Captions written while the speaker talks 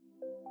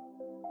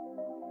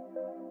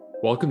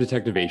Welcome to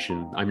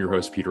Technovation. I'm your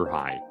host, Peter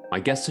High. My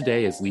guest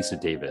today is Lisa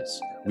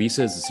Davis.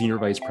 Lisa is the Senior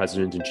Vice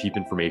President and Chief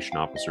Information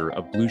Officer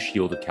of Blue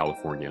Shield of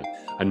California,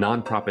 a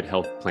nonprofit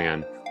health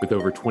plan with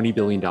over $20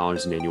 billion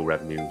in annual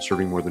revenue,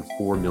 serving more than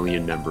 4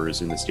 million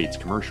members in the state's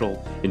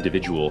commercial,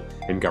 individual,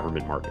 and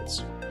government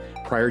markets.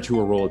 Prior to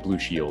her role at Blue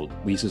Shield,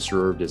 Lisa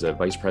served as a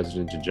Vice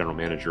President and General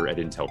Manager at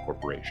Intel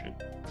Corporation.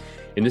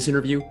 In this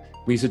interview,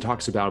 Lisa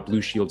talks about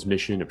Blue Shield's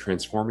mission of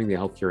transforming the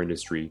healthcare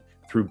industry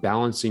through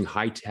balancing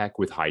high tech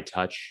with high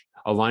touch,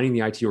 aligning the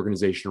IT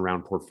organization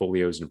around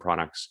portfolios and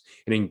products,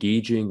 and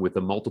engaging with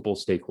the multiple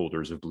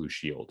stakeholders of Blue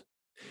Shield.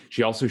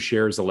 She also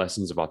shares the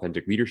lessons of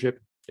authentic leadership,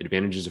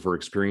 advantages of her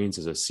experience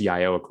as a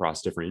CIO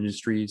across different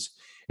industries,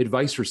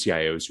 advice for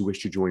CIOs who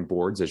wish to join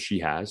boards as she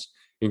has,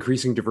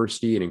 increasing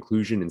diversity and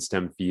inclusion in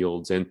STEM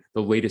fields, and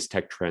the latest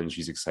tech trends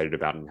she's excited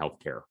about in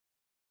healthcare.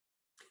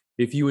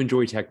 If you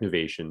enjoy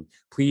Technovation,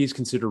 please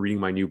consider reading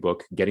my new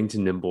book, Getting to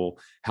Nimble: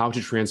 How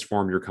to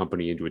Transform Your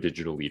Company into a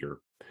Digital Leader.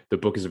 The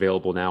book is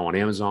available now on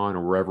Amazon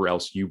or wherever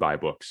else you buy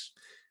books.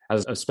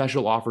 As a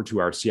special offer to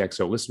our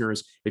CXO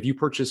listeners, if you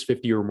purchase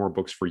 50 or more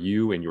books for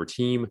you and your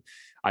team,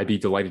 I'd be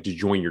delighted to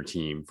join your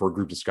team for a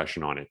group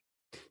discussion on it.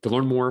 To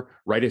learn more,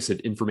 write us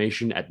at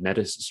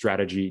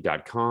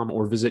information@metisstrategy.com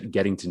or visit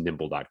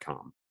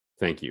gettingtonimble.com.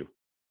 Thank you.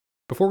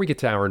 Before we get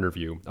to our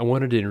interview, I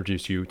wanted to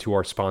introduce you to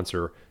our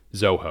sponsor,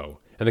 Zoho,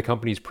 and the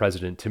company's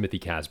president, Timothy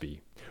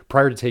Casby.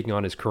 Prior to taking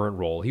on his current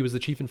role, he was the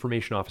chief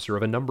information officer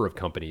of a number of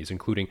companies,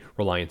 including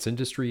Reliance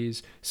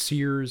Industries,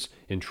 Sears,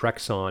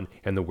 Intrexon,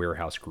 and the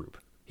Warehouse Group.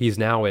 He is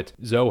now at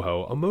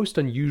Zoho, a most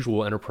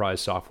unusual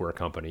enterprise software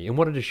company, and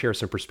wanted to share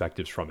some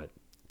perspectives from it.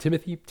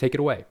 Timothy, take it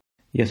away.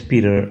 Yes,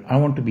 Peter, I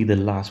want to be the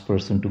last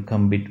person to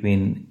come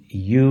between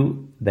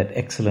you, that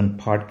excellent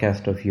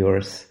podcast of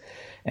yours,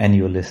 and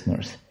your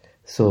listeners.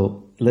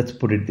 So let's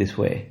put it this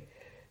way.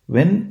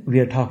 When we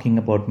are talking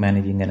about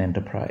managing an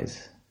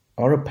enterprise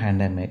or a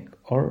pandemic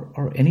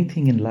or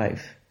anything in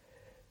life,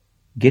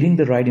 getting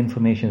the right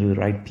information to the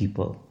right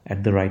people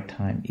at the right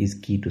time is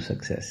key to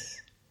success.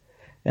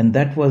 And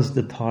that was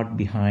the thought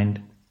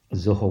behind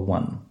Zoho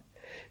One.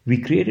 We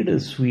created a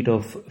suite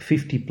of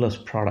 50 plus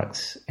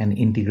products and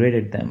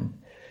integrated them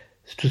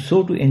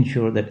to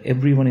ensure that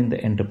everyone in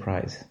the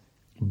enterprise,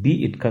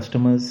 be it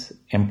customers,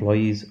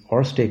 employees,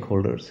 or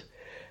stakeholders,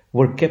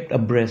 were kept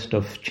abreast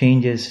of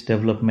changes,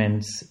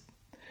 developments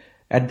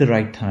at the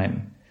right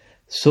time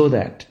so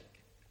that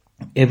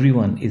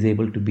everyone is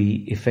able to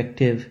be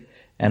effective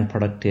and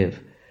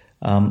productive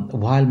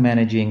while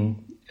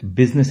managing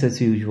business as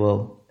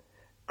usual,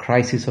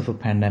 crisis of a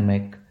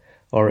pandemic,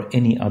 or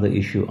any other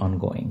issue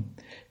ongoing.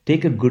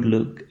 Take a good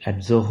look at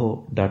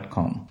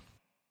zoho.com.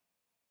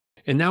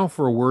 And now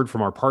for a word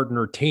from our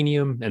partner,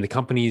 Tanium, and the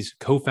company's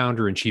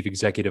co-founder and chief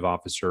executive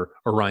officer,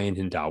 Orion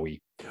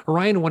Hindawi.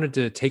 Orion wanted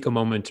to take a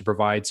moment to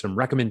provide some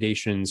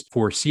recommendations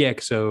for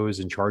CXOs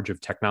in charge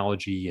of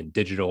technology and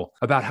digital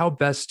about how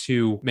best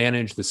to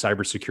manage the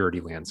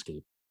cybersecurity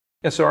landscape.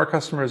 Yeah, so our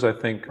customers, I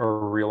think,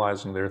 are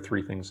realizing there are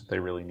three things that they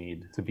really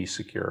need to be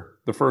secure.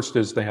 The first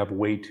is they have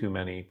way too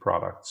many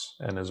products.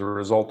 And as a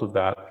result of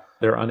that,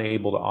 they're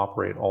unable to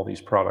operate all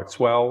these products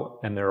well,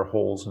 and there are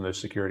holes in their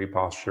security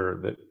posture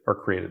that are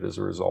created as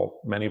a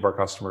result. Many of our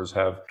customers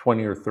have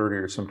 20 or 30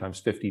 or sometimes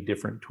 50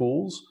 different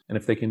tools. And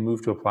if they can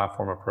move to a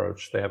platform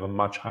approach, they have a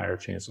much higher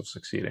chance of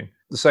succeeding.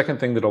 The second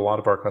thing that a lot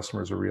of our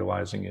customers are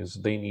realizing is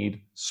they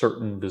need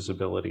certain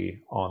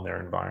visibility on their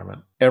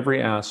environment.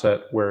 Every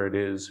asset, where it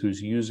is, who's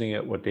using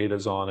it, what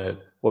data's on it,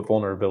 what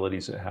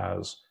vulnerabilities it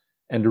has,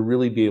 and to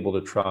really be able to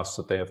trust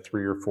that they have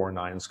 3 or 4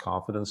 nines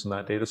confidence in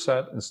that data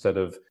set instead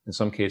of, in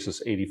some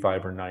cases,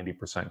 85 or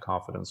 90%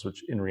 confidence,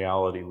 which in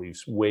reality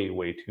leaves way,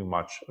 way too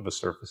much of a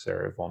surface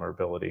area of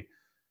vulnerability.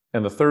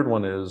 And the third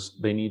one is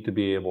they need to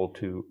be able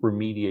to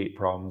remediate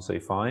problems they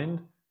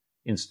find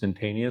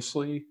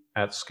instantaneously,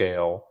 at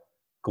scale,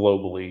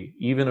 globally,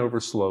 even over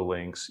slow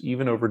links,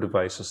 even over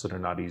devices that are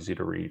not easy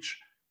to reach.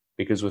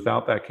 Because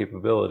without that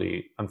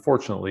capability,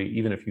 unfortunately,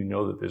 even if you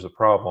know that there's a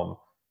problem,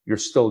 you're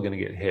still going to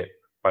get hit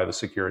by the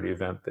security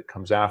event that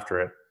comes after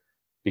it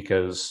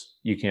because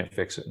you can't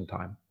fix it in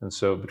time. And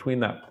so between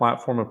that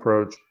platform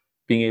approach,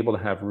 being able to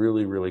have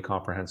really, really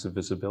comprehensive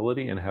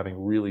visibility and having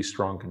really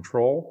strong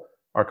control,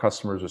 our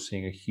customers are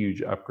seeing a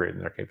huge upgrade in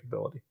their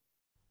capability.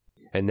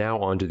 And now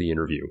on to the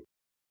interview.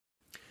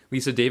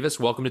 Lisa Davis,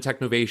 welcome to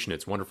Technovation.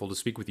 It's wonderful to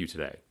speak with you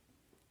today.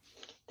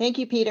 Thank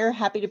you, Peter.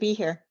 Happy to be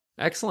here.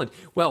 Excellent.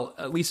 Well,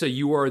 Lisa,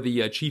 you are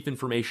the Chief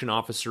Information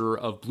Officer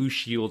of Blue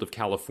Shield of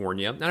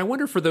California. And I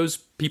wonder, for those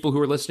people who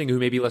are listening who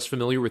may be less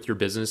familiar with your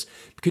business,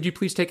 could you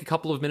please take a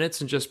couple of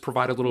minutes and just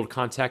provide a little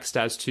context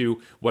as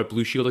to what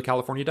Blue Shield of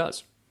California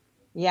does?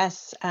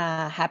 Yes,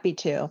 happy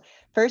to.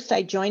 First,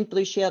 I joined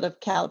Blue Shield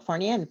of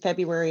California in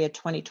February of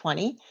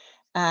 2020,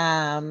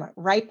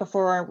 right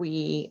before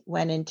we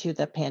went into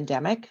the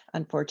pandemic,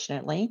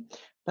 unfortunately.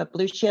 But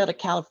Blue Shield of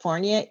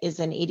California is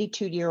an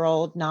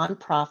 82-year-old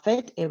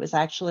nonprofit. It was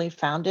actually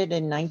founded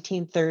in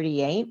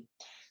 1938.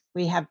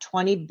 We have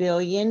 $20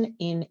 billion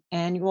in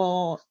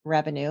annual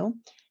revenue.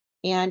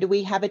 And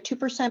we have a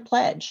 2%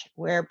 pledge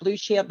where Blue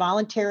Shield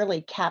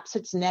voluntarily caps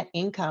its net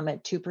income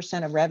at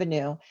 2% of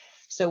revenue.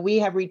 So we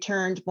have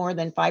returned more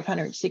than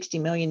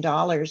 $560 million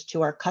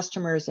to our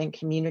customers and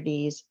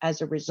communities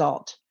as a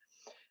result.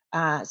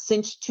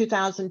 Since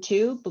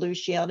 2002, Blue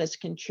Shield has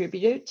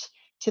contributed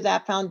to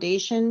that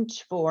foundation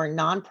for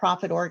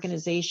nonprofit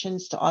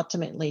organizations to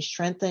ultimately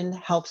strengthen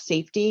health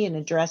safety and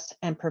address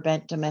and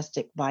prevent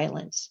domestic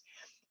violence.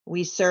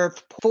 We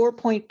serve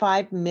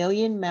 4.5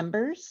 million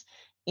members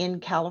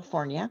in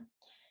California,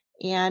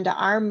 and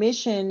our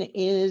mission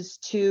is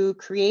to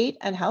create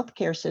a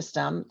healthcare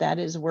system that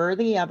is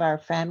worthy of our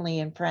family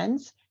and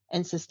friends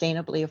and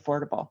sustainably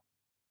affordable.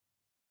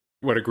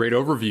 What a great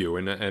overview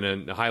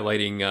and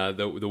highlighting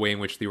the way in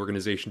which the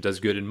organization does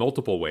good in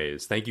multiple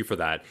ways. Thank you for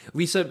that.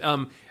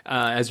 Lisa,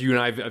 as you and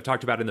I have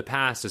talked about in the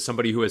past, as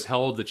somebody who has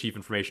held the Chief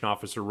Information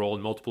Officer role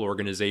in multiple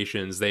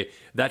organizations,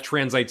 that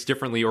translates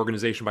differently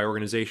organization by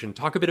organization.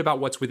 Talk a bit about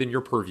what's within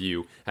your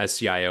purview as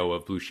CIO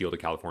of Blue Shield of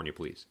California,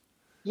 please.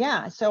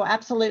 Yeah, so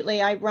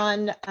absolutely. I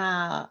run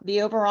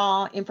the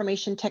overall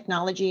information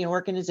technology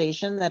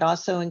organization that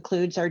also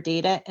includes our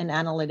data and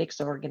analytics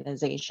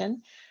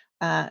organization.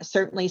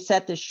 Certainly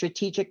set the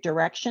strategic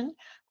direction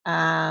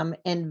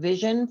and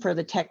vision for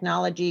the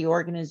technology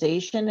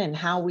organization and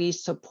how we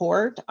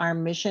support our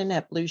mission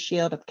at Blue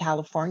Shield of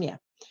California.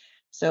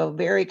 So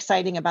very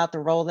exciting about the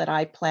role that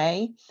I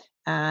play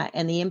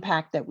and the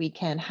impact that we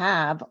can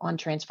have on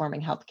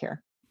transforming healthcare.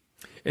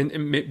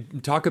 And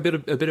talk a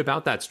bit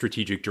about that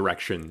strategic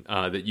direction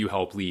that you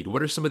help lead.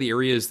 What are some of the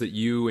areas that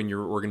you and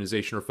your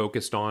organization are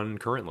focused on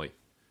currently?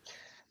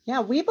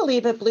 Yeah, we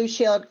believe at Blue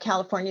Shield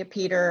California,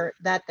 Peter,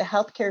 that the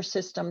healthcare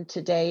system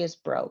today is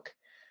broke.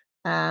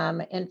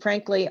 And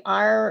frankly,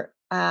 our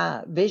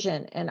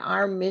vision and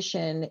our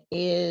mission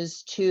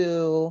is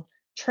to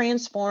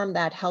transform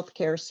that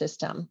healthcare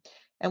system.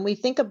 And we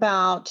think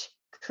about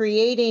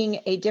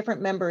creating a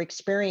different member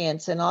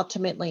experience and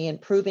ultimately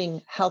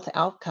improving health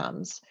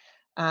outcomes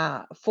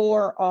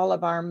for all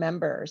of our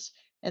members.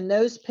 And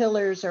those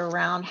pillars are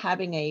around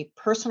having a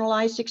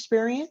personalized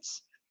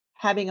experience,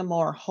 having a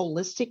more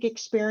holistic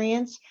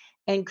experience,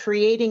 and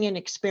creating an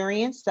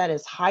experience that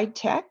is high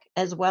tech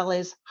as well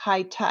as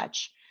high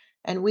touch.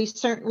 And we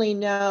certainly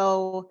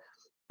know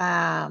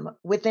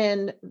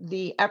within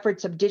the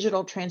efforts of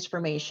digital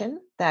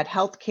transformation that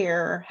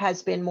healthcare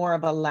has been more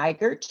of a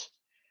laggard.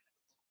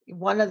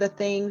 One of the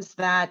things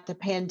that the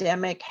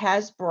pandemic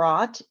has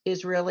brought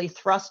is really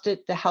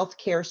thrusted the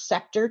healthcare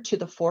sector to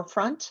the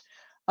forefront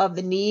of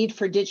the need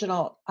for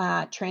digital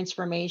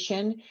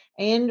transformation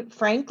and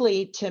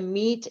frankly, to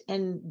meet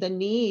the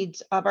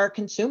needs of our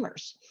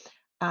consumers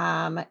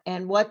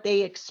and what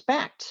they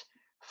expect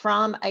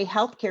from a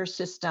healthcare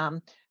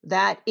system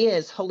that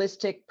is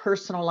holistic,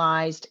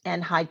 personalized,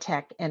 and high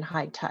tech and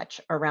high touch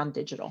around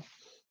digital.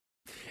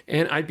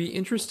 And I'd be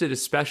interested,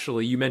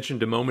 especially, you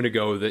mentioned a moment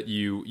ago that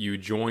you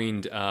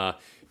joined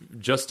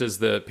just as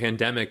the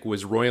pandemic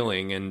was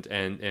roiling,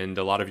 and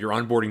a lot of your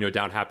onboarding, no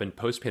doubt, happened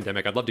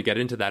post-pandemic. I'd love to get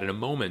into that in a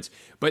moment.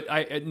 But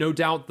no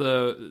doubt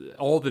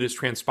all that has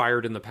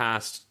transpired in the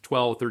past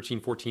 12, 13,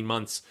 14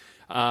 months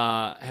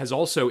has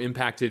also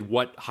impacted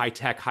what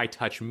high-tech,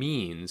 high-touch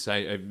means.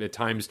 At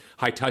times,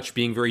 high-touch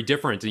being very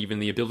different, even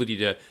the ability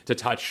to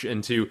touch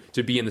and to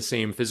be in the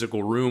same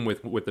physical room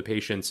with the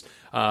patients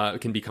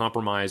can be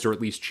compromised or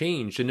at least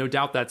changed. And no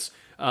doubt that's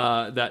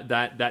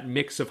that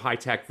mix of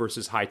high-tech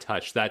versus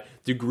high-touch, that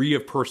degree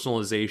of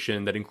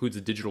personalization that includes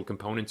a digital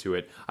component to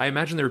it. I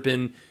imagine there have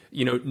been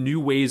new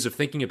ways of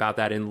thinking about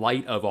that in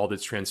light of all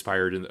that's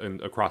transpired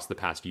across the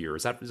past year.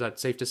 Is that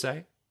safe to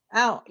say?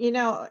 Oh,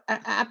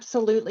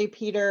 absolutely,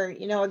 Peter.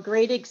 A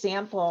great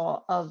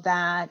example of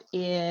that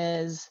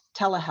is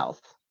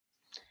telehealth.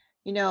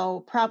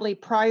 Probably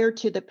prior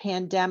to the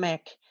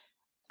pandemic,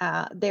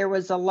 there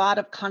was a lot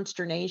of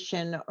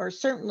consternation or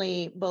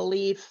certainly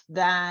belief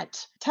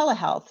that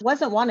telehealth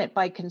wasn't wanted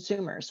by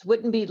consumers,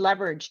 wouldn't be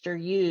leveraged or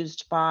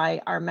used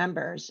by our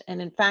members.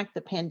 And in fact,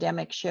 the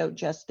pandemic showed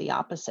just the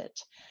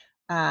opposite.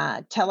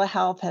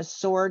 Telehealth has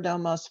soared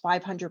almost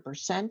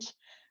 500%.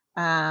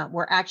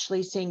 We're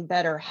actually seeing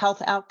better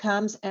health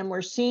outcomes, and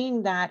we're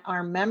seeing that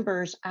our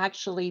members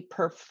actually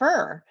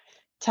prefer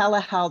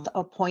telehealth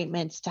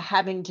appointments to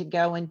having to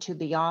go into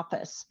the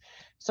office.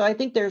 So I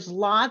think there's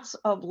lots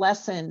of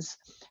lessons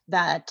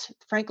that,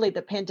 frankly,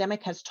 the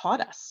pandemic has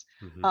taught us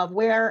of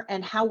where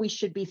and how we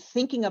should be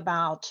thinking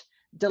about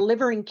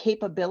delivering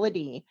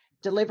capability,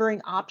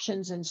 delivering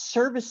options and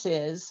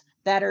services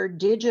that are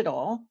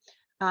digital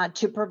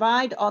to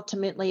provide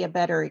ultimately a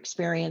better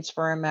experience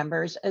for our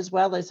members, as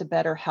well as a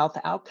better health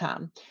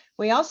outcome.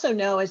 We also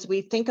know as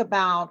we think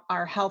about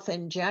our health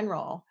in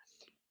general,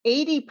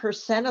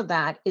 80% of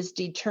that is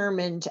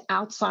determined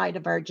outside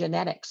of our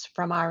genetics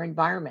from our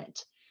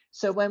environment.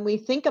 So when we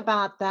think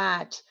about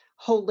that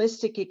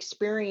holistic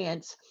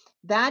experience,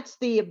 that's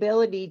the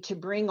ability to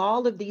bring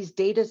all of these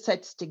data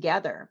sets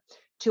together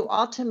to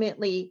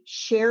ultimately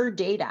share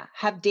data,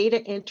 have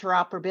data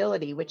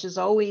interoperability, which has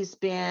always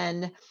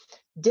been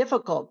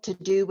difficult to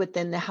do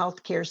within the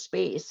healthcare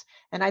space.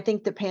 And I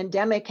think the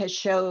pandemic has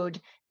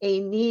showed a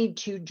need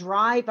to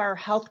drive our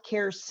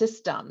healthcare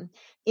system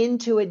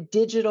into a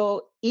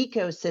digital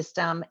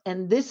ecosystem.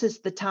 And this is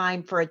the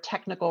time for a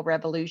technical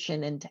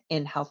revolution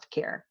in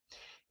healthcare.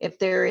 If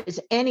there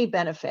is any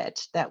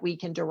benefit that we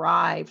can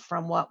derive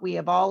from what we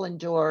have all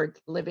endured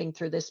living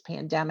through this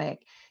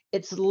pandemic,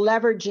 it's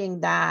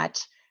leveraging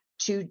that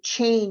to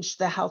change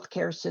the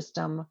healthcare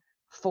system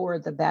for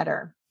the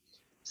better.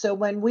 So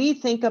when we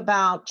think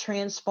about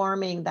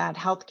transforming that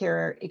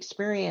healthcare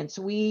experience,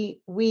 we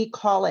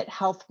call it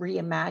Health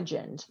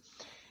Reimagined.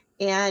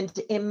 And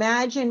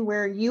imagine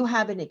where you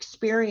have an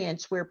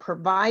experience where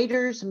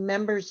providers,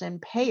 members,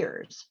 and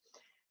payers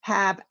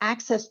have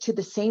access to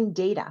the same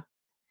data,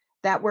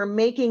 that we're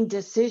making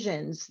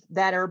decisions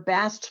that are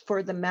best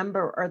for the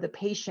member or the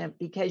patient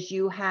because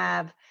you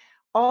have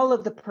all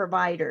of the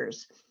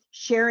providers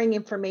sharing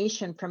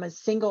information from a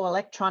single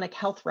electronic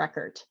health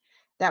record,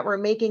 that we're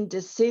making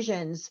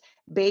decisions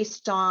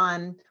based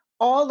on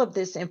all of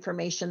this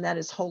information that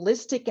is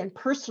holistic and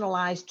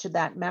personalized to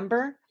that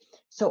member.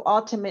 So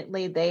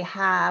ultimately, they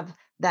have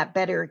that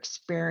better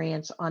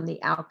experience on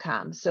the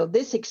outcome. So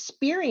this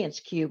experience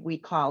cube, we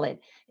call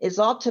it, is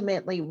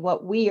ultimately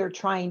what we are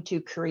trying to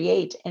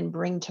create and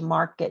bring to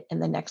market in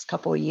the next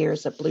couple of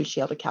years at Blue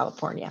Shield of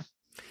California.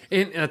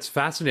 And that's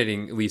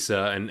fascinating,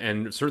 Lisa,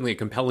 and certainly a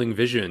compelling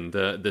vision,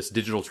 this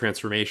digital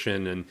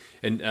transformation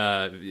and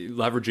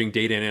leveraging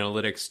data and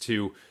analytics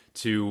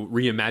to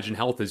reimagine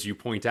health, as you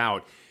point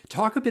out.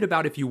 Talk a bit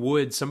about, if you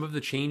would, some of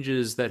the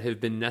changes that have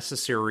been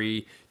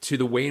necessary to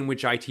the way in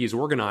which IT is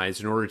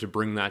organized in order to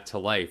bring that to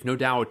life. No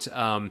doubt,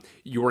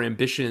 your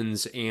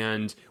ambitions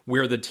and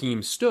where the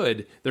team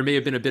stood, there may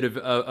have been a bit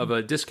of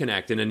a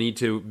disconnect and a need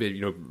to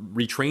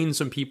retrain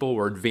some people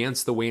or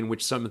advance the way in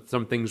which some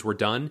things were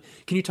done.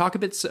 Can you talk a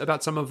bit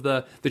about some of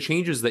the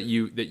changes that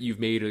you've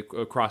made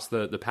across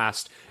the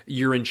past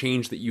year and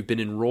change that you've been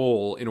in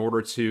role in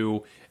order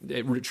to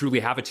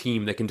truly have a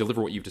team that can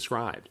deliver what you've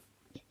described?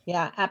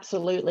 Yeah,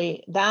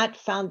 absolutely. That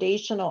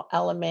foundational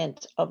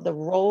element of the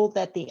role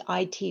that the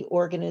IT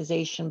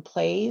organization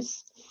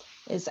plays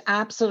is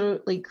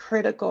absolutely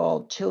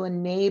critical to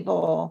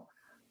enable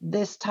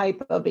this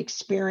type of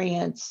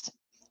experience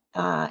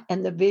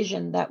and the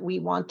vision that we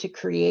want to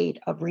create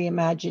of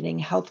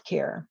reimagining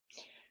healthcare.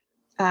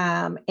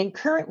 And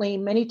currently,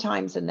 many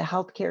times in the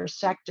healthcare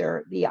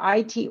sector, the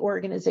IT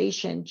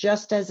organization,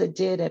 just as it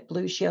did at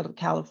Blue Shield of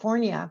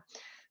California,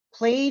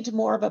 played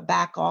more of a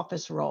back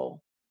office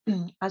role,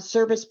 a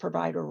service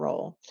provider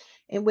role,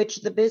 in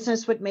which the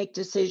business would make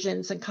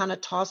decisions and kind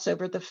of toss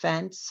over the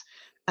fence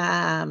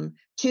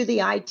to the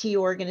IT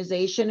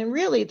organization. And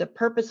really the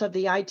purpose of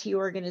the IT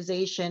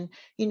organization,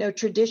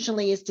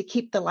 traditionally is to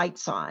keep the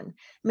lights on,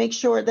 make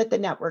sure that the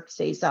network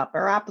stays up,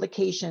 our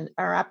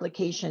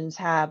applications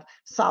have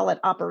solid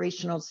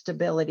operational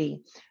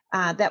stability,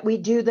 that we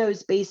do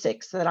those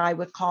basics that I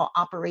would call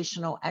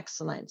operational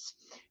excellence.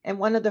 And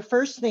one of the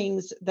first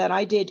things that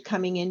I did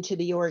coming into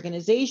the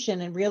organization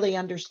and really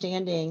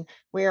understanding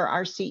where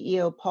our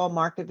CEO, Paul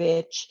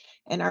Markovich,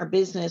 and our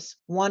business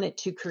wanted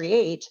to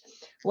create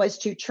was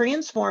to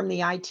transform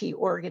the IT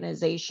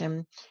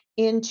organization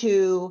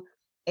into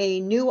a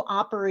new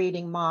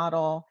operating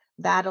model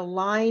that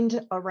aligned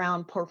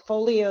around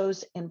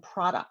portfolios and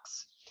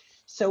products.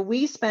 So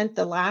we spent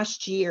the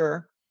last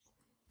year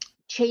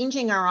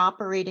changing our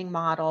operating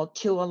model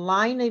to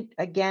align it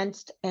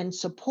against and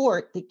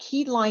support the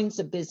key lines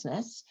of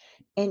business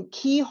and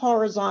key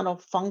horizontal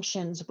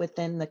functions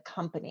within the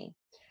company.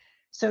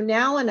 So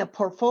now in a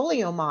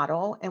portfolio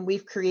model, and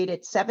we've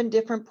created 7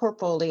 different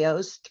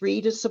portfolios, 3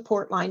 to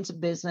support lines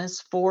of business,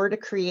 4 to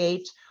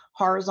create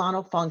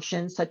horizontal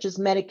functions such as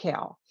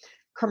Medi-Cal,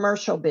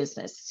 commercial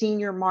business,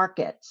 senior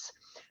markets,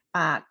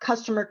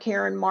 customer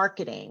care and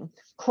marketing,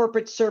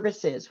 corporate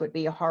services would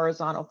be a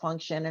horizontal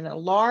function, and a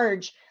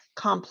large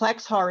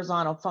complex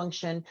horizontal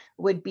function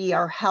would be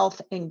our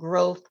health and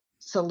growth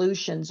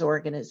solutions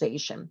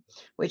organization,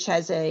 which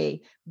has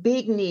a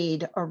big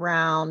need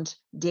around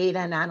data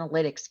and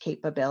analytics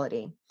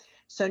capability.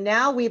 So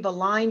now we've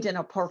aligned in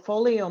a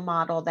portfolio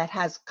model that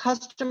has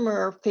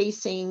customer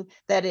facing,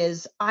 that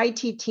is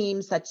IT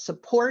teams that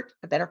support,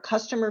 that are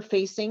customer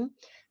facing,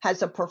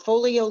 has a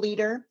portfolio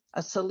leader,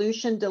 a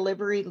solution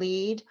delivery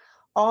lead,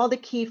 all the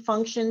key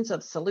functions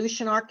of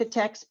solution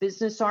architects,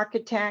 business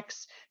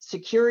architects,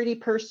 security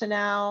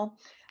personnel,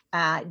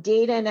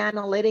 data and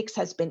analytics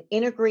has been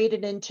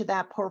integrated into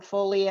that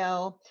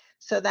portfolio,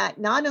 so that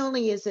not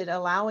only is it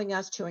allowing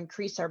us to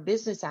increase our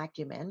business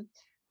acumen,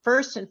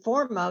 first and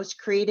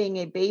foremost, creating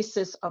a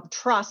basis of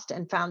trust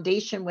and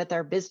foundation with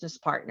our business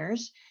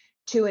partners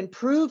to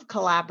improve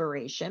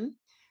collaboration,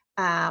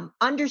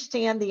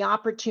 understand the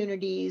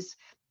opportunities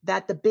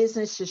that the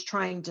business is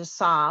trying to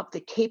solve, the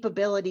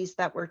capabilities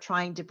that we're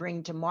trying to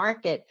bring to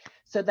market,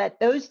 so that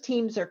those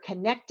teams are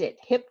connected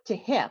hip to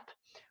hip,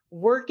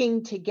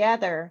 working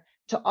together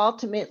to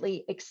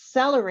ultimately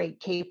accelerate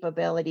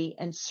capability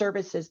and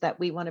services that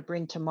we want to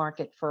bring to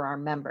market for our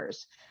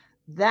members.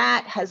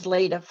 That has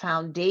laid a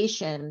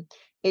foundation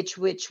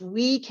which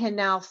we can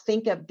now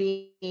think of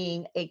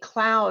being a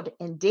cloud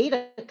and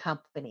data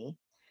company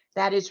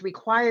that is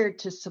required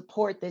to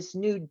support this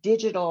new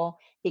digital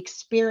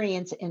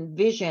experience and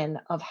vision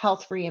of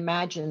Health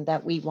Reimagined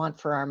that we want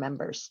for our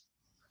members.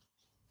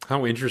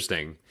 How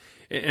interesting.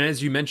 And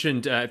as you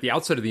mentioned at the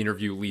outset of the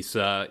interview,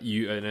 Lisa,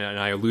 you and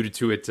I alluded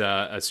to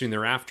it soon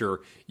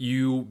thereafter,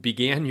 you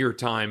began your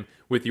time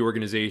with the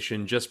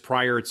organization just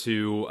prior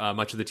to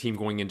much of the team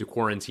going into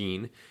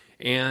quarantine.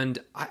 And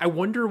I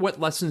wonder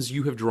what lessons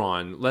you have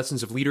drawn,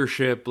 lessons of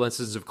leadership,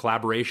 lessons of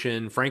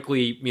collaboration,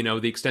 frankly,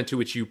 the extent to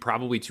which you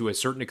probably to a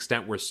certain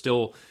extent were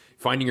still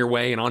finding your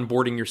way and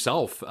onboarding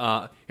yourself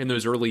in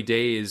those early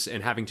days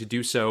and having to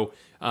do so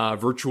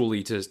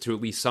virtually to at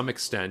least some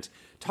extent.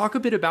 Talk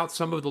a bit about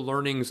some of the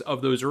learnings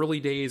of those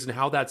early days and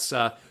how that's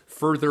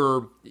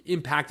further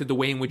impacted the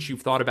way in which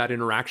you've thought about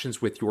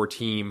interactions with your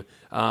team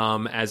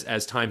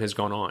as time has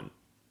gone on.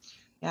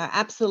 Yeah,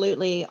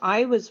 absolutely.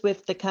 I was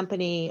with the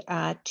company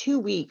 2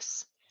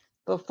 weeks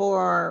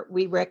before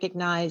we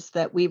recognized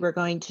that we were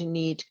going to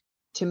need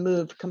to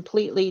move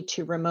completely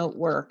to remote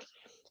work.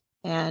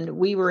 And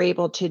we were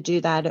able to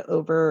do that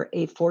over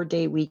a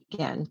 4-day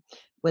weekend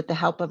with the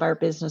help of our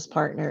business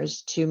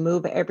partners to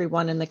move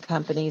everyone in the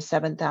company,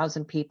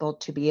 7,000 people,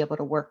 to be able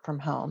to work from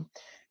home.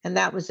 And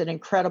that was an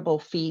incredible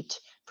feat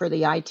for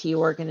the IT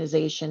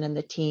organization and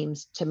the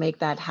teams to make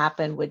that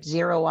happen with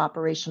zero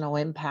operational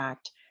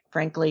impact,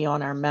 frankly,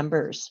 on our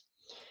members.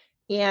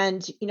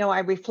 And, I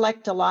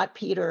reflect a lot,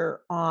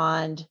 Peter,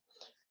 on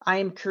I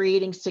am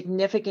creating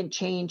significant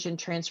change and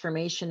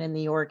transformation in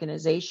the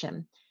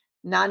organization.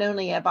 Not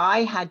only have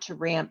I had to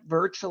ramp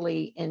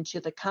virtually into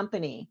the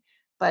company,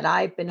 but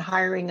I've been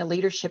hiring a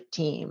leadership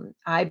team.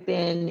 I've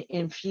been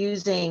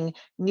infusing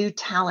new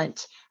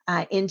talent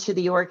into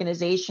the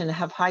organization,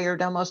 have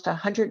hired almost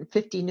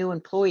 150 new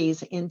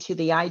employees into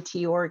the IT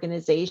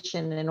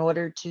organization in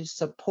order to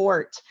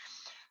support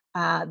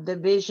the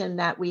vision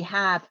that we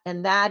have.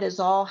 And that has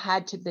all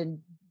had to be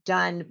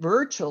done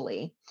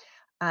virtually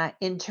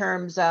in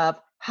terms of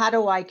how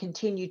do I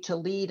continue to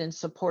lead and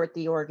support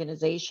the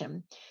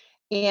organization.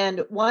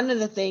 And one of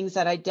the things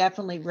that I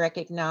definitely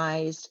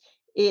recognized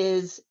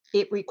is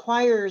it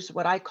requires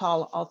what I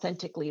call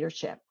authentic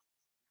leadership.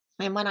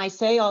 And when I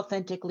say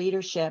authentic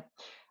leadership,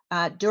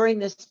 during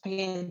this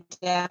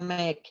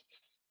pandemic,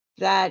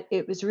 that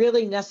it was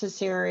really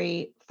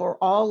necessary for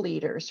all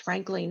leaders,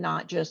 frankly,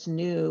 not just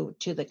new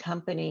to the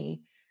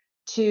company,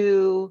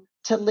 to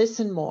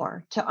listen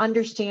more, to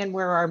understand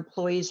where our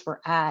employees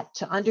were at,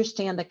 to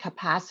understand the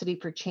capacity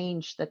for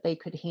change that they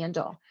could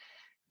handle,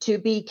 to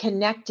be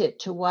connected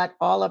to what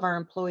all of our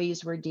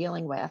employees were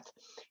dealing with.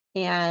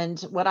 And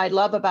what I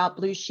love about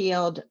Blue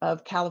Shield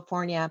of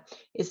California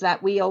is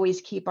that we always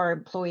keep our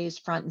employees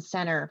front and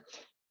center.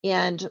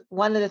 And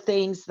one of the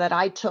things that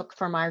I took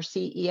from our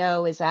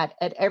CEO is that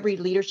at every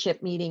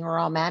leadership meeting or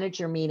all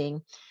manager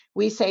meeting,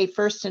 we say,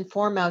 first and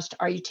foremost,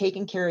 are you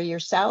taking care of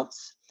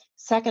yourselves?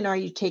 Second, are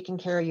you taking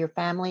care of your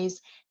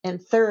families?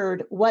 And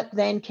third, what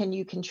then can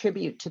you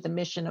contribute to the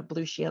mission of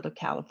Blue Shield of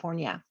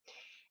California?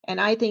 And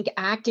I think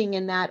acting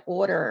in that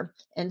order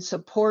and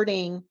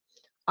supporting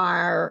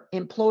our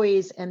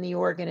employees and the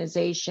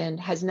organization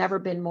has never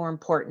been more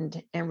important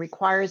and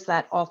requires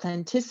that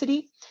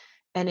authenticity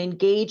and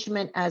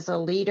engagement as a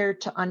leader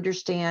to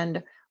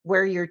understand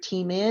where your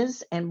team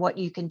is and what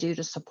you can do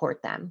to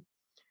support them.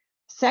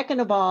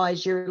 Second of all,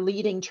 as you're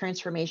leading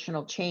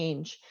transformational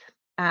change,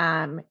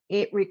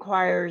 it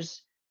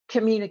requires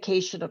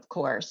communication, of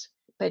course.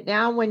 But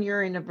now when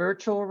you're in a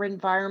virtual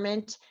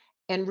environment,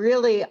 and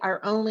really our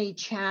only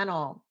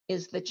channel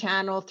is the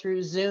channel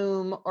through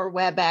Zoom or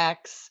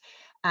WebEx,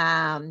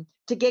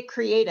 to get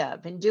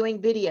creative and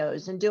doing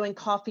videos and doing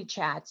coffee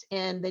chats,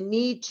 and the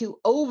need to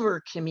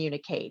over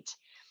communicate,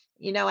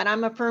 and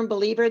I'm a firm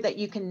believer that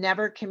you can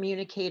never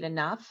communicate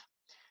enough.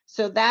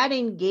 So that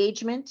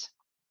engagement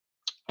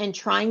and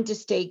trying to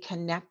stay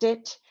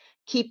connected,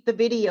 keep the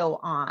video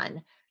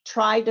on,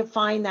 try to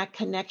find that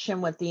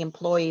connection with the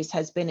employees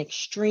has been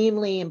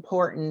extremely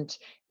important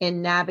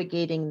in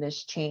navigating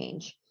this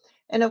change.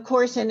 And of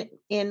course, in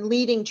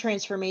leading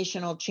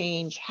transformational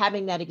change,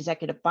 having that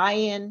executive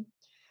buy-in,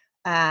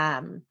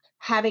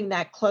 having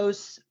that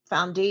close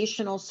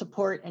foundational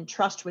support and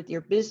trust with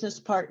your business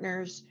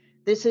partners.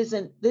 This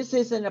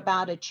isn't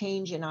about a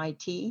change in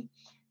IT.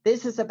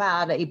 This is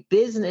about a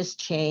business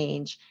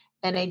change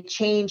and a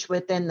change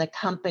within the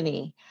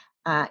company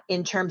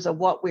in terms of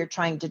what we're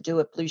trying to do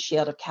at Blue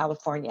Shield of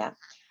California.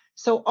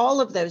 So all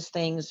of those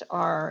things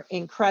are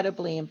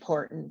incredibly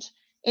important.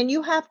 And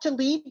you have to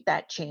lead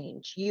that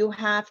change. You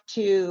have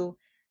to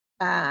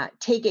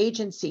take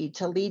agency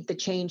to lead the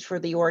change for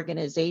the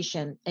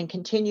organization and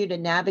continue to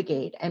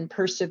navigate and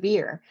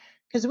persevere.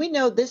 Because we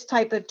know this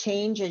type of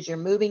change, as you're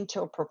moving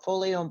to a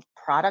portfolio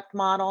product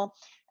model,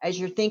 as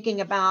you're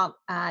thinking about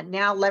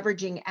now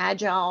leveraging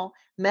agile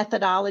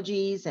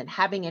methodologies and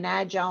having an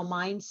agile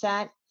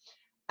mindset,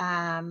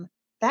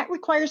 that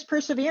requires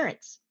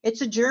perseverance.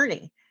 It's a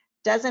journey.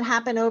 Doesn't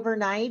happen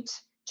overnight.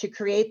 To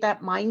create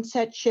that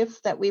mindset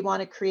shift that we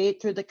want to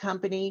create through the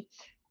company,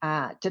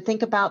 to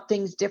think about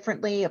things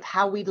differently, of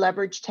how we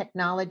leverage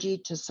technology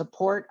to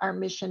support our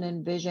mission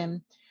and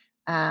vision.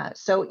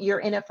 So you're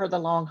in it for the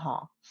long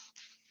haul.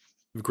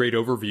 Great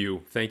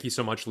overview. Thank you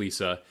so much,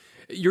 Lisa.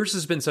 Yours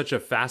has been such a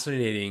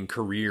fascinating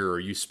career.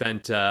 You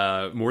spent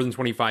more than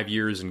 25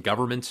 years in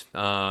government,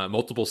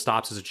 multiple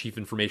stops as a chief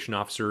information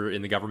officer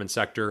in the government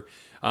sector.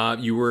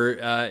 You were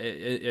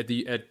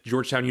at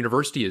Georgetown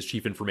University as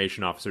chief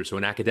information officer, so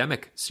an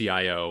academic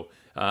CIO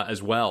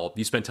as well.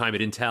 You spent time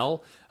at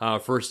Intel,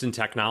 first in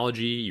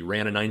technology. You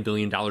ran a $9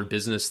 billion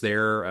business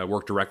there,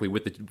 worked directly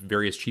with the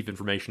various chief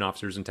information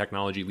officers and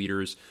technology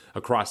leaders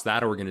across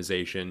that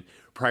organization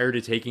prior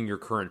to taking your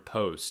current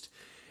post.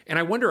 And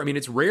I wonder, I mean,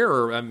 it's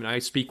rare. I mean, I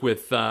speak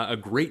with a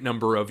great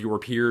number of your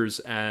peers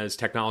as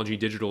technology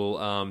digital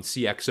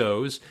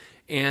CXOs,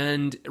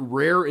 and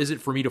rare is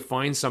it for me to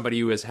find somebody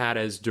who has had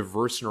as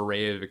diverse an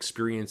array of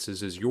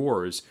experiences as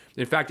yours.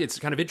 In fact, it's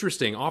kind of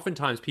interesting.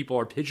 Oftentimes people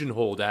are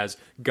pigeonholed as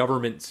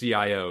government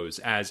CIOs,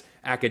 as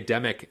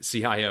academic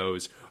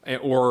CIOs,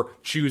 or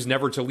choose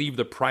never to leave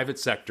the private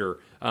sector,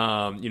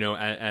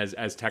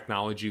 as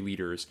technology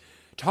leaders.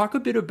 Talk a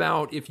bit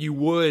about, if you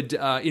would,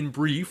 in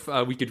brief,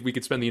 we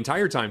could spend the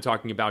entire time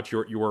talking about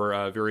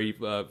your very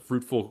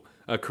fruitful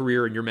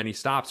career and your many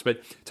stops,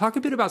 but talk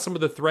a bit about some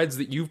of the threads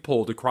that you've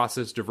pulled across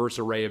this diverse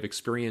array of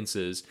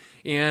experiences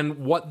and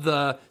what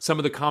some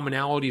of the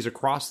commonalities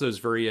across those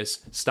various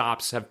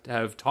stops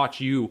have taught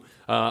you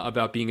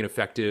about being an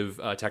effective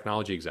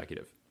technology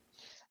executive.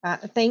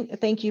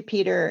 Thank you,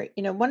 Peter.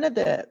 One of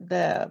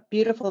the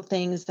beautiful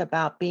things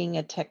about being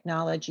a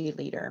technology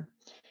leader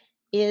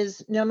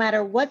is no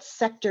matter what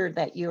sector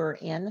that you're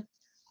in,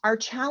 our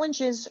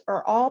challenges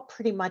are all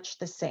pretty much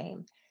the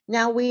same.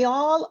 Now, we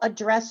all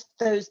address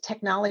those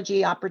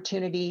technology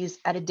opportunities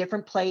at a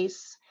different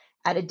place,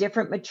 at a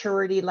different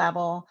maturity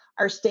level.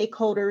 Our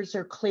stakeholders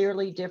are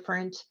clearly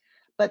different,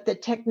 but the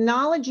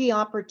technology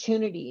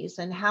opportunities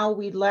and how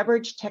we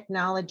leverage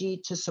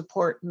technology to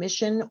support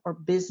mission or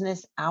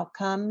business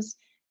outcomes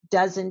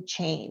doesn't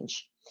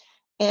change.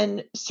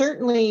 And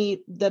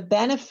certainly the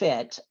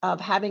benefit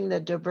of having the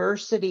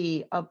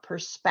diversity of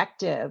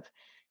perspective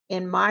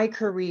in my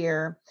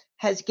career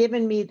has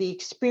given me the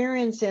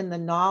experience and the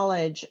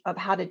knowledge of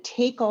how to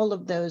take all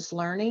of those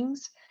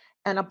learnings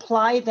and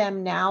apply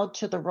them now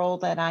to the role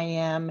that I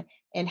am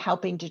in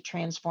helping to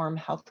transform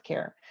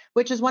healthcare,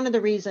 which is one of the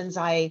reasons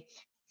I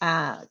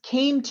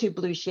came to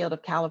Blue Shield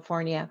of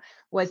California,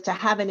 was to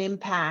have an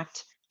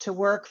impact, to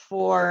work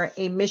for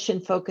a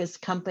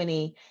mission-focused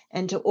company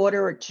and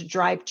to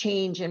drive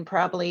change in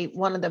probably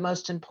one of the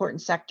most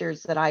important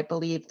sectors that I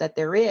believe that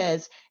there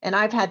is. And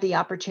I've had the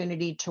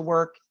opportunity to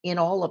work in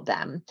all of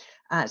them,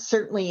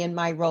 certainly in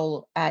my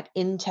role at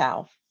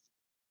Intel.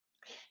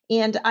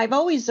 And I've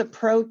always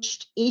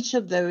approached each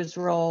of those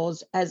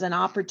roles as an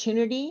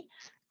opportunity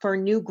for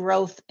new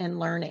growth and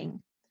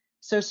learning.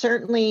 So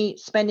certainly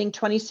spending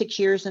 26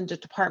 years in the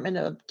Department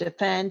of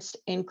Defense,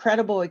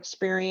 incredible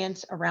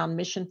experience around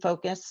mission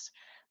focus,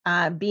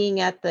 being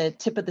at the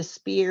tip of the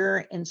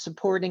spear in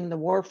supporting the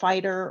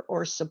warfighter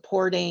or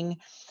supporting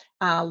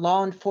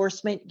law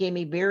enforcement gave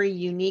me very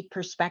unique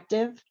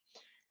perspective,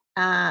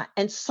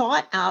 and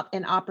sought out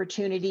an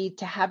opportunity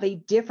to have a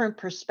different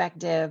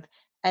perspective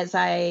as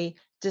I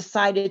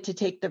decided to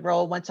take the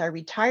role once I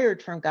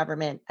retired from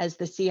government as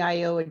the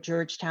CIO at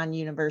Georgetown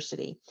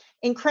University.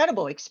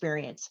 Incredible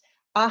experience.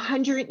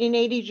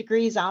 180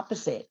 degrees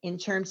opposite in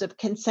terms of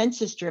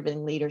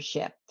consensus-driven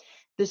leadership.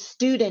 The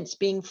students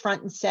being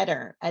front and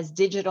center as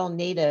digital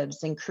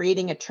natives and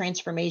creating a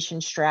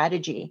transformation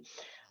strategy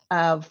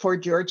for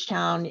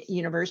Georgetown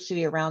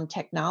University around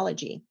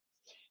technology.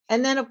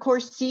 And then, of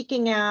course,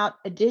 seeking out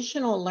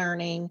additional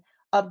learning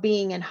of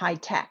being in high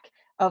tech,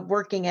 of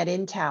working at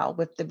Intel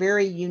with the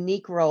very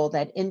unique role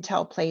that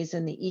Intel plays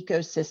in the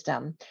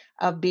ecosystem,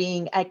 of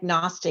being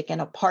agnostic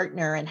and a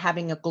partner and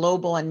having a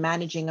global and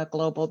managing a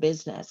global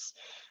business.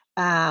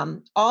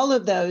 All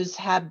of those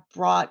have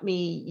brought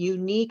me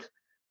unique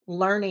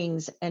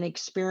learnings and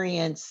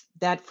experience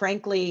that,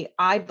 frankly,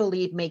 I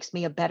believe makes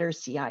me a better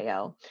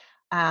CIO.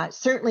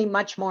 Certainly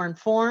much more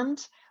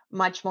informed,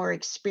 much more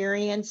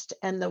experienced,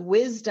 and the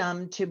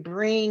wisdom to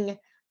bring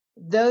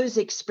those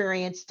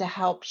experiences to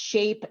help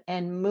shape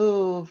and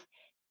move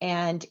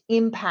and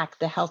impact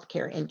the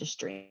healthcare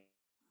industry.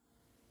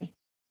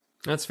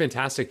 That's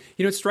fantastic.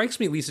 It strikes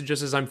me, Lisa,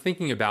 just as I'm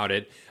thinking about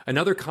it,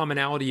 another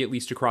commonality, at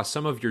least across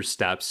some of your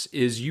steps,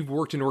 is you've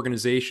worked in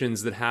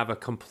organizations that have a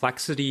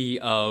complexity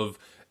of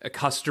a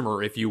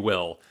customer, if you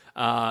will.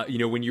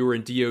 When you were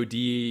in DoD,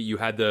 you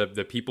had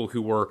the people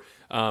who were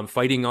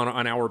fighting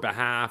on our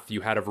behalf.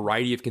 You had a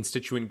variety of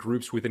constituent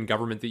groups within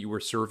government that you were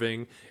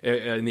serving.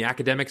 In the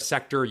academic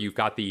sector, you've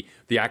got the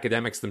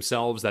academics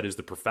themselves, that is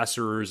the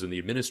professors and the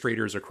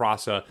administrators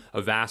across a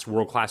vast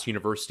world-class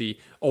university.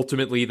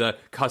 Ultimately, the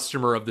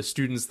customer of the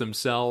students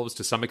themselves,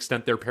 to some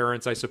extent their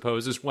parents, I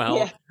suppose, as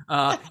well.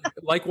 Uh,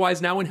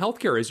 Likewise, now in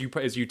healthcare,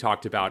 as you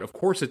talked about, of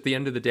course, at the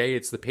end of the day,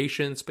 it's the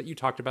patients, but you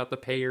talked about the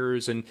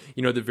payers and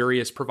the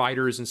various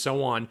providers and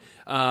so on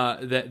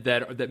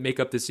that make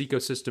up this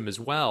ecosystem as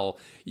well.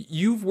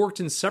 You've worked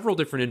in several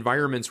different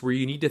environments where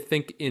you need to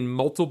think in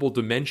multiple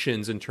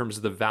dimensions in terms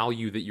of the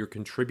value that you're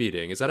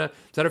contributing. Is that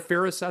a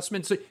fair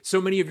assessment?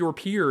 So many of your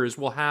peers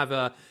will have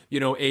a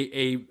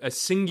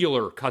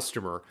singular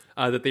customer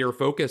that they are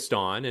focused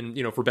on,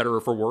 and for better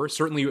or for worse,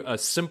 certainly a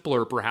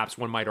simpler, perhaps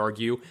one might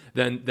argue,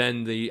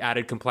 than the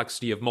added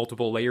complexity of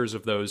multiple layers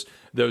of those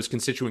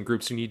constituent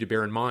groups you need to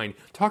bear in mind.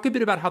 Talk a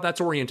bit about how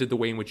that's oriented the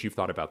way in which you've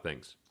thought about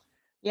things.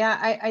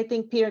 Yeah, I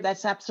think, Peter,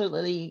 that's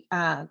absolutely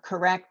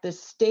correct. The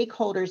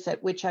stakeholders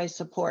at which I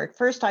support,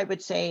 first, I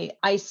would say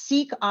I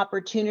seek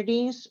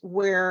opportunities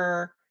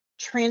where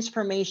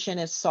transformation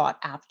is sought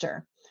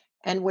after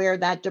and where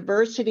that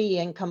diversity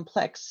and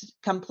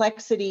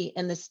complexity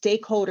in the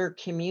stakeholder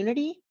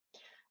community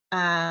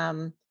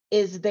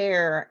is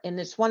there. And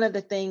it's one of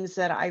the things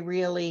that I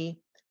really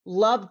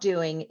love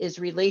doing is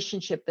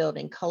relationship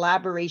building,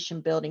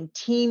 collaboration building,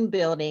 team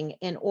building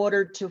in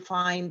order to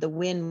find the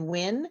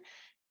win-win,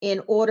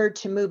 in order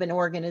to move an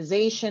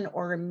organization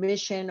or a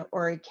mission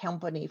or a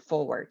company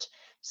forward.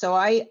 So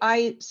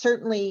I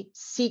certainly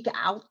seek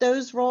out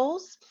those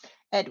roles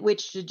at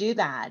which to do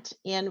that.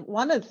 And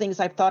one of the things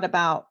I've thought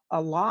about a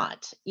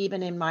lot,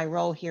 even in my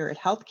role here at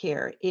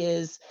healthcare,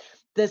 is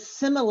the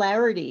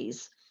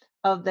similarities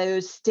of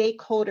those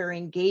stakeholder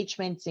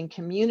engagements and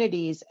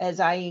communities as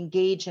I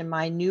engage in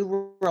my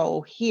new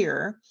role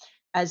here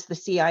as the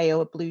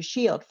CIO of Blue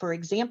Shield. For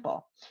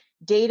example,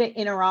 data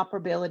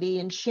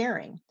interoperability and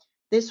sharing.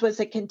 This was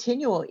a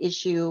continual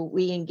issue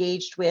we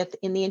engaged with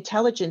in the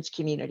intelligence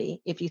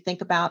community. If you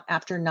think about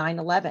after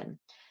 9/11,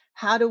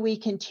 how do we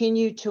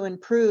continue to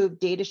improve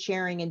data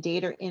sharing and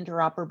data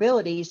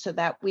interoperability so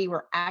that we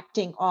were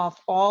acting off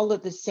all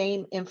of the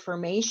same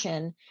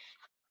information?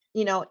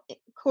 Of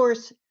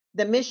course,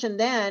 the mission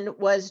then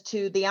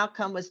the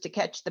outcome was to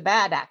catch the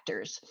bad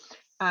actors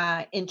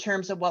in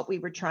terms of what we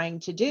were trying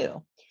to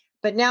do.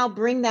 But now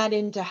bring that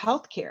into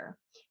healthcare.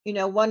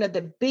 One of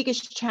the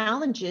biggest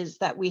challenges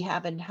that we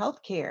have in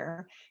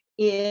healthcare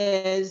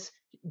is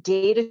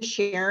data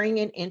sharing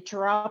and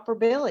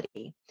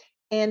interoperability.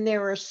 And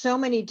there are so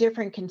many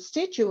different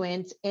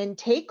constituents and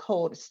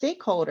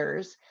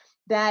stakeholders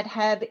that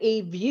have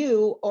a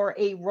view or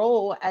a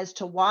role as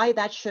to why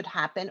that should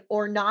happen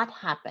or not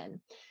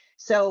happen.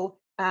 So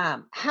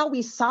how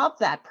we solve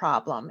that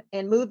problem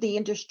and move the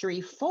industry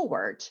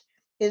forward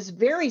is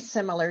very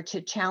similar to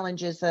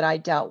challenges that I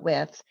dealt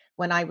with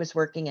when I was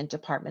working in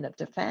Department of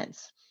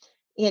Defense.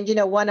 And,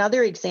 one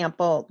other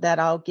example that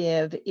I'll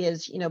give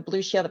is,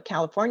 Blue Shield of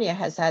California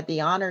has had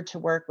the honor to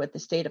work with the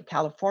state of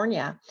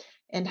California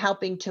in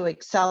helping to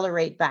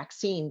accelerate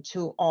vaccine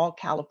to all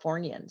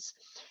Californians.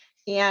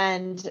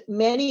 And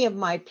many of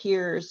my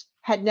peers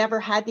had never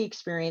had the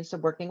experience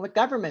of working with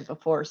government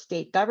before,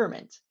 state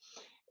government.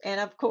 And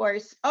of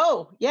course,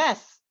 oh,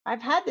 yes,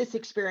 I've had this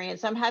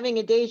experience. I'm having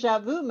a deja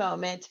vu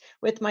moment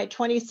with my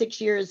 26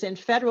 years in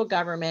federal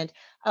government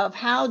of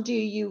how do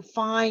you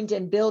find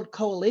and build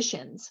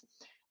coalitions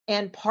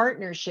and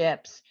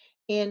partnerships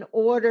in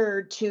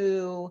order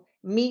to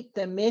meet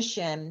the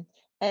mission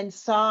and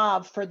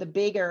solve for the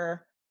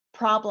bigger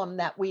problem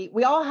that we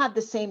all have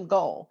the same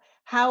goal.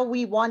 How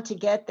we want to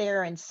get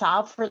there and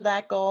solve for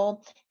that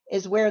goal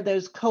is where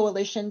those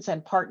coalitions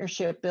and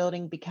partnership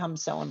building become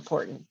so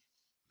important.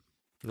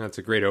 That's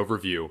a great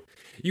overview.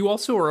 You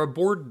also are a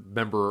board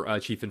member,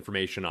 chief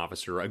information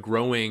officer, a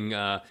growing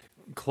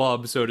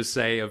club, so to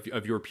say,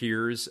 of your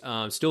peers.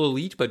 Still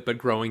elite, but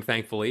growing,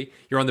 thankfully.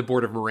 You're on the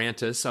board of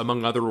Mirantis,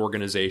 among other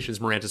organizations,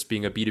 Mirantis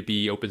being a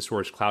B2B open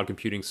source cloud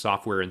computing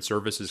software and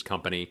services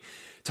company.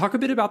 Talk a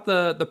bit about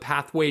the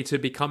pathway to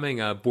becoming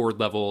a board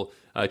level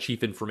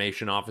chief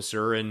information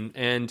officer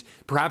and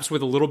perhaps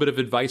with a little bit of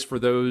advice for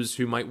those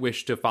who might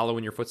wish to follow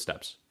in your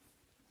footsteps.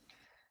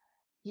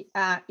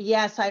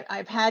 Yes,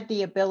 I've had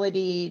the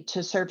ability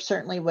to serve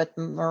certainly with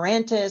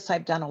Mirantis.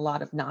 I've done a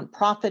lot of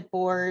nonprofit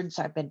boards.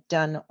 I've been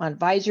done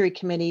advisory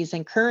committees,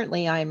 and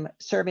currently I'm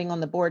serving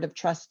on the board of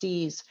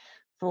trustees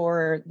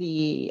for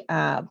the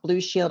Blue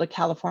Shield of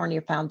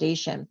California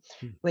Foundation,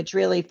 which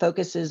really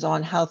focuses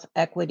on health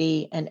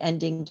equity and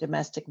ending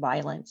domestic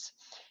violence.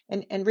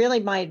 And really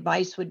my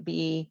advice would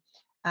be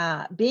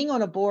being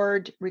on a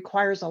board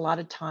requires a lot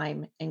of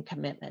time and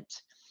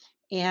commitment.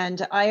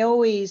 And I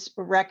always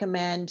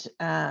recommend,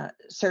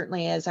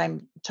 certainly as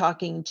I'm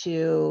talking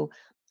to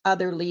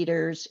other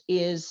leaders,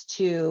 is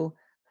to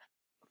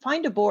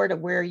find a board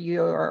of where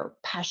you're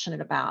passionate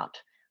about,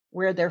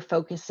 where their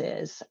focus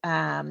is,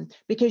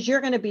 because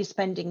you're going to be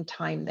spending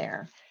time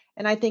there.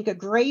 And I think a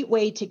great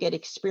way to get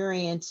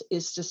experience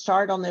is to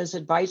start on those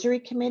advisory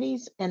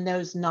committees and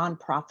those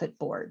nonprofit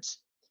boards.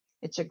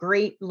 It's a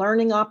great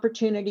learning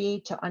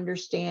opportunity to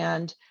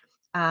understand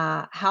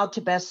how to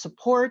best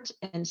support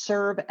and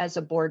serve as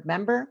a board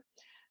member.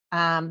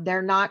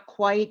 They're not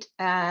quite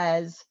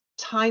as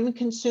time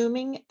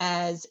consuming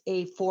as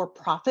a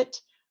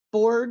for-profit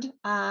board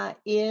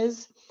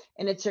is,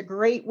 and it's a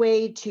great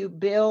way to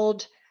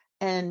build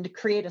and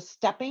create a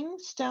stepping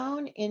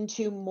stone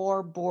into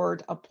more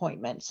board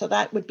appointments. So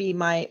that would be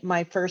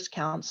my first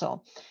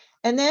counsel.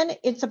 And then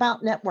it's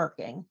about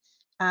networking.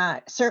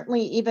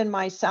 Certainly, even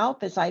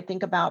myself, as I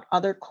think about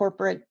other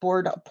corporate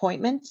board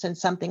appointments, and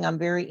something I'm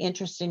very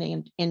interested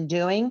in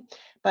doing,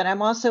 but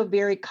I'm also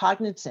very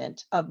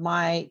cognizant of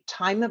my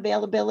time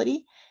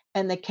availability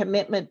and the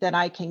commitment that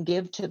I can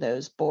give to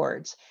those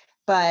boards.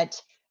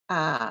 But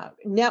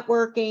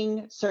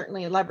networking,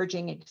 certainly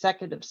leveraging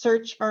executive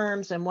search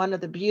firms. And one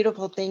of the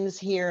beautiful things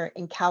here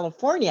in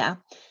California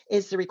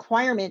is the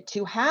requirement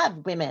to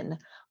have women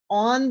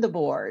on the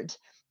board.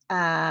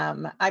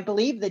 I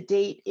believe the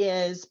date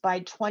is by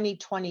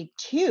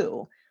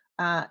 2022.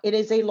 It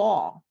is a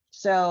law.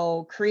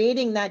 So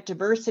creating that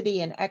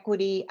diversity and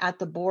equity at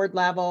the board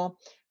level,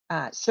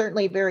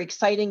 certainly very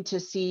exciting to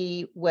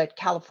see what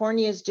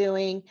California is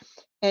doing.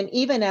 And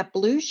even at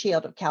Blue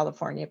Shield of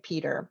California,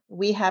 Peter,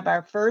 we have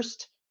our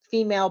first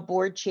female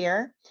board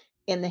chair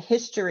in the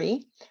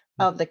history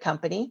of the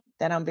company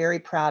that I'm very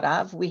proud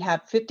of. We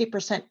have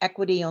 50%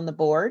 equity on the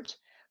board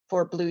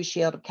for Blue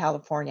Shield of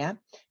California.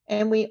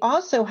 And we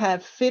also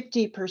have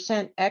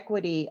 50%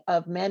 equity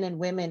of men and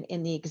women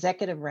in the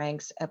executive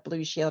ranks at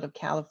Blue Shield of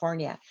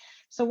California.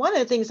 So one of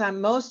the things I'm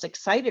most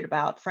excited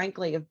about,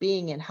 frankly, of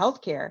being in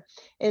healthcare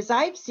is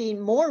I've seen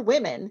more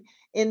women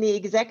in the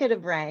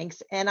executive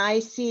ranks, and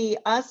I see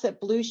us at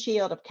Blue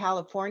Shield of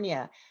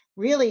California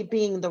really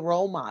being the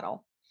role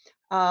model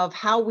of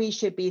how we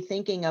should be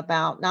thinking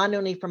about, not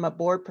only from a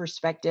board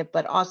perspective,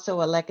 but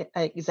also an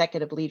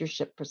executive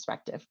leadership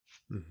perspective.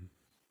 Mm-hmm.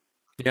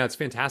 Yeah, it's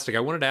fantastic. I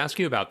wanted to ask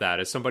you about that.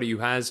 As somebody who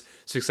has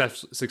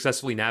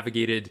successfully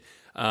navigated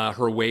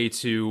her way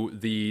to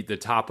the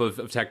top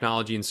of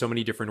technology in so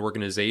many different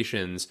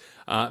organizations,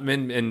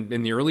 and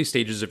in the early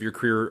stages of your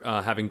career,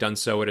 having done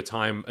so at a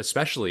time,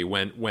 especially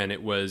when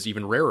it was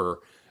even rarer,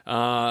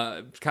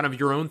 kind of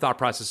your own thought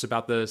process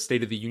about the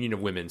state of the union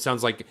of women.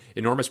 Sounds like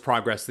enormous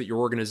progress that your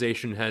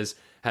organization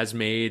has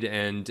made,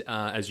 and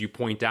as you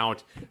point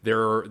out,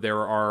 there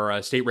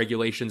are state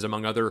regulations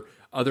among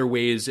other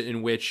ways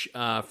in which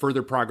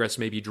further progress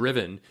may be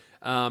driven.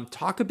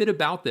 Talk a bit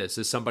about this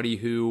as somebody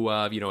who,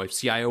 a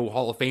CIO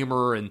Hall of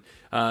Famer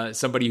and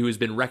somebody who has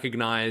been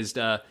recognized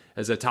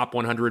as a top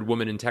 100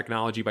 woman in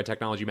technology by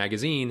Technology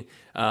Magazine,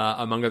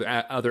 among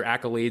other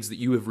accolades that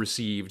you have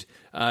received.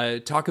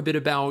 Talk a bit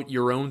about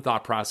your own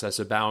thought process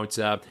about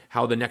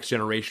how the next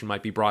generation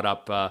might be brought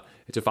up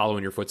to follow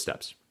in your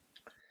footsteps.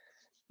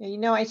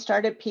 I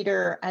started,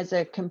 Peter, as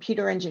a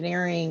computer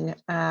engineering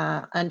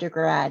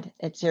undergrad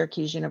at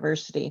Syracuse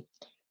University,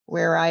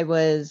 where I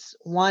was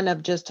one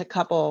of just a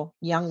couple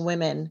young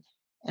women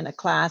in a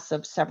class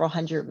of several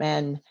hundred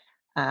men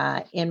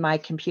in my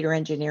computer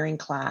engineering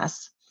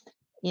class.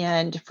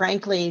 And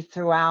frankly,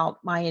 throughout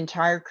my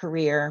entire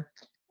career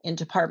in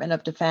Department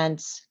of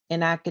Defense,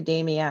 in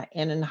academia,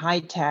 and in high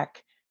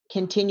tech,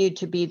 continued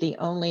to be the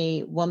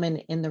only woman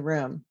in the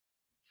room.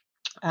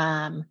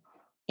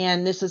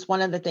 And this is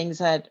one of the things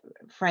that,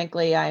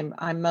 frankly,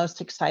 I'm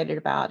most excited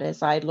about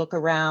as I look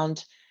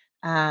around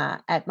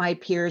at my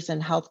peers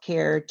in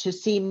healthcare to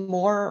see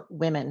more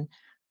women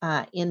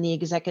in the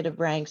executive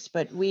ranks.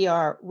 But we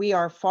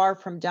are far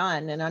from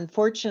done. And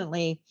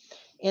unfortunately,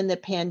 in the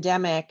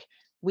pandemic,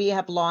 we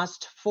have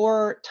lost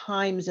 4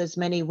 times as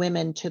many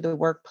women to the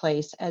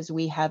workplace as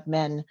we have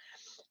men.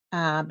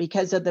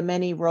 Because of the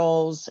many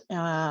roles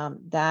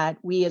that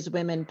we as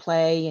women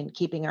play in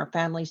keeping our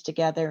families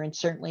together, and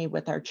certainly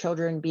with our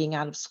children being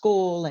out of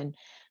school and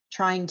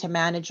trying to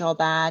manage all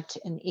that,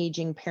 and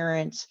aging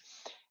parents.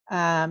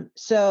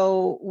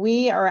 So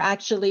we are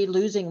actually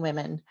losing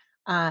women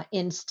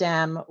in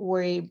STEM.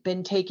 We've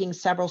been taking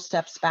several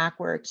steps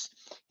backwards.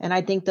 And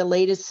I think the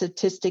latest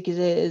statistic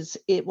is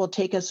it will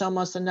take us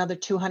almost another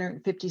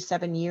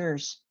 257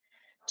 years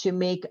to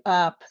make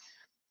up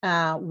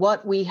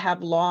what we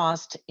have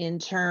lost in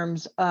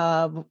terms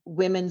of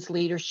women's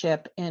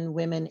leadership and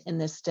women in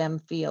the STEM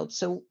field.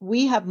 So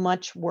we have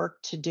much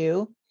work to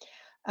do.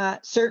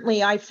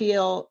 Certainly, I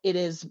feel it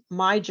is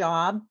my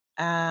job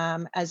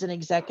as an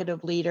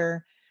executive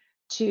leader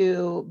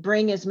to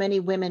bring as many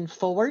women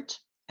forward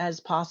as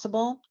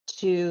possible,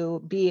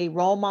 to be a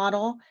role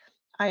model.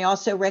 I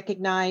also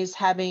recognize,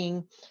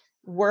 having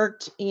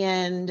worked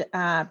in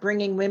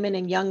bringing women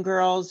and young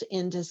girls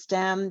into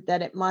STEM,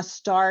 that it must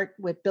start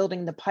with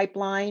building the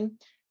pipeline.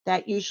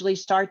 That usually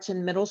starts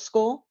in middle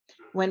school,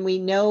 when we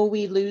know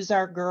we lose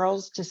our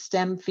girls to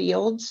STEM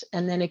fields,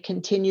 and then it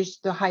continues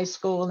to high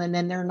school, and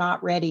then they're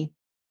not ready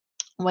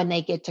when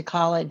they get to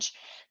college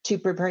to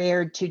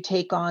prepare to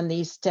take on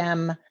these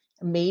STEM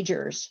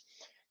majors.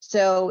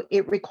 So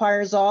it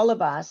requires all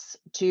of us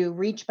to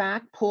reach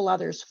back, pull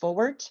others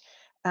forward,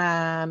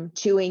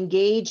 to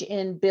engage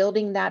in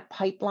building that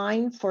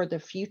pipeline for the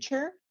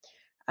future,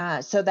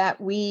 so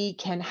that we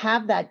can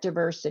have that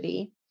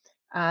diversity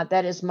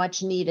that is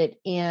much needed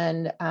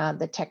in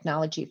the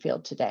technology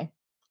field today.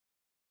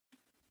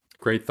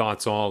 Great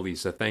thoughts all,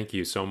 Lisa. Thank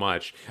you so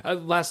much.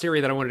 Last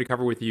area that I wanted to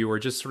cover with you are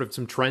just sort of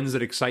some trends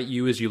that excite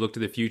you as you look to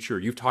the future.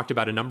 You've talked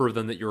about a number of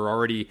them that you're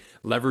already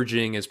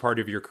leveraging as part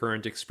of your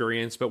current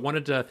experience, but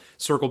wanted to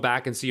circle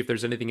back and see if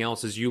there's anything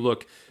else as you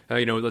look,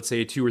 let's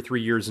say 2 or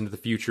 3 years into the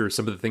future,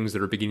 some of the things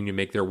that are beginning to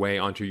make their way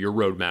onto your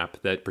roadmap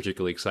that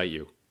particularly excite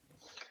you.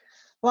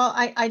 Well,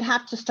 I'd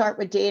have to start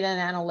with data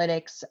and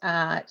analytics.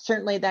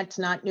 Certainly that's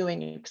not new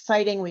and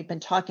exciting. We've been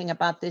talking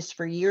about this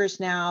for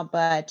years now,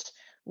 but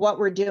what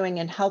we're doing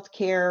in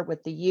healthcare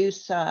with the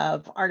use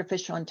of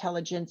artificial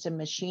intelligence and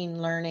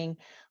machine learning,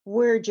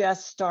 we're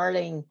just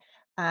starting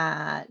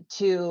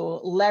to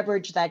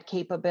leverage that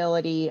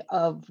capability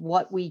of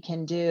what we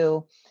can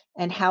do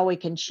and how we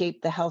can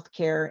shape the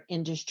healthcare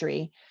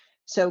industry.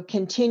 So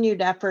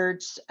continued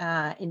efforts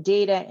in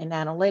data and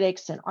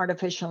analytics and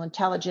artificial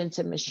intelligence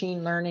and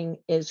machine learning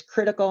is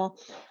critical.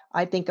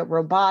 I think of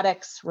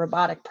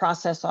robotic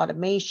process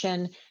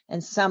automation,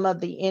 and some of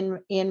the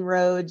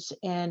inroads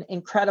and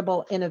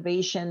incredible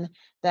innovation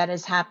that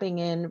is happening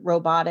in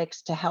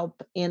robotics to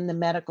help in the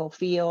medical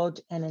field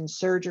and in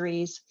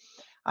surgeries.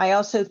 I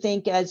also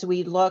think as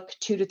we look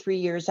 2 to 3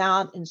 years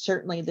out, and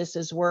certainly this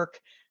is work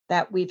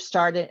that we've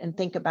started and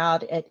think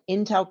about at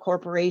Intel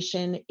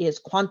Corporation, is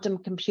quantum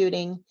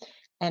computing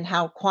and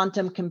how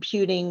quantum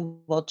computing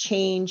will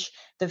change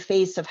the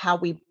face of how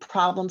we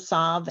problem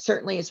solve.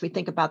 Certainly, as we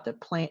think about the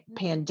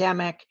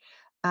pandemic,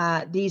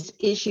 these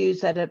issues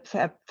that have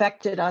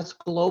affected us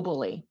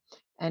globally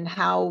and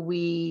how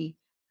we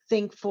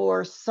think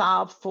for,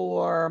 solve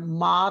for,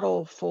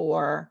 model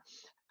for,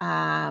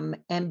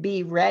 and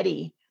be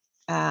ready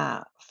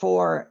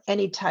for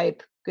any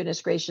type,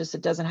 goodness gracious,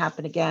 it doesn't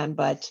happen again,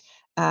 but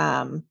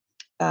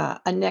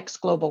a next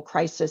global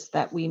crisis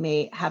that we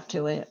may have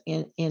to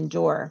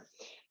endure.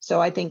 So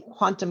I think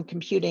quantum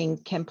computing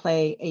can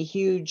play a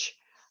huge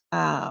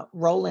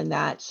role in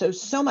that.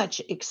 So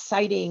much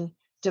exciting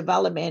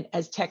development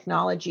as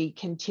technology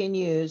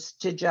continues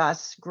to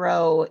just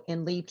grow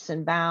in leaps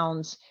and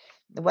bounds.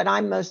 What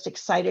I'm most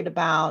excited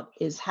about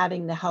is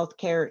having the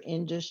healthcare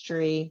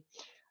industry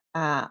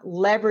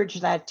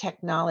leverage that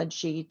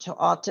technology to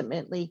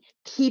ultimately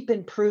keep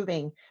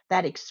improving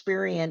that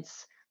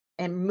experience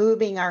and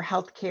moving our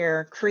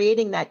healthcare,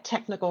 creating that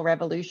technical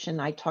revolution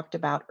I talked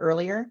about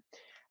earlier,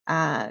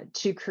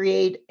 to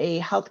create a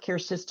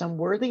healthcare system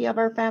worthy of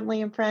our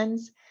family and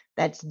friends,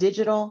 that's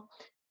digital,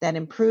 that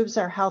improves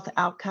our health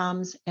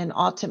outcomes, and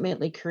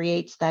ultimately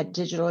creates that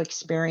digital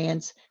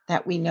experience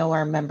that we know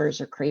our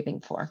members are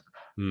craving for.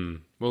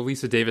 Well,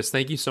 Lisa Davis,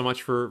 thank you so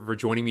much for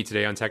joining me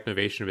today on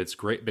Technovation. It's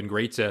been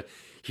great to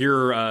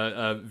hear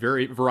a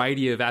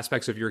variety of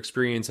aspects of your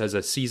experience as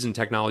a seasoned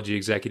technology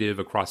executive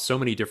across so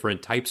many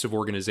different types of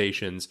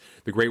organizations,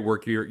 the great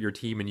work your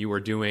team and you are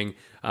doing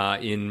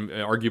in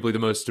arguably the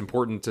most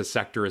important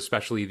sector,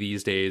 especially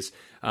these days.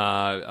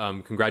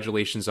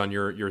 Congratulations on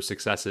your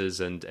successes,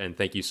 and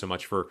thank you so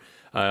much for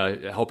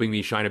helping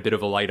me shine a bit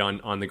of a light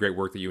on the great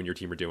work that you and your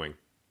team are doing.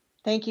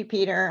 Thank you,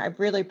 Peter. I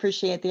really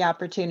appreciate the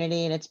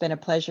opportunity, and it's been a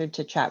pleasure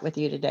to chat with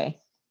you today.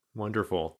 Wonderful.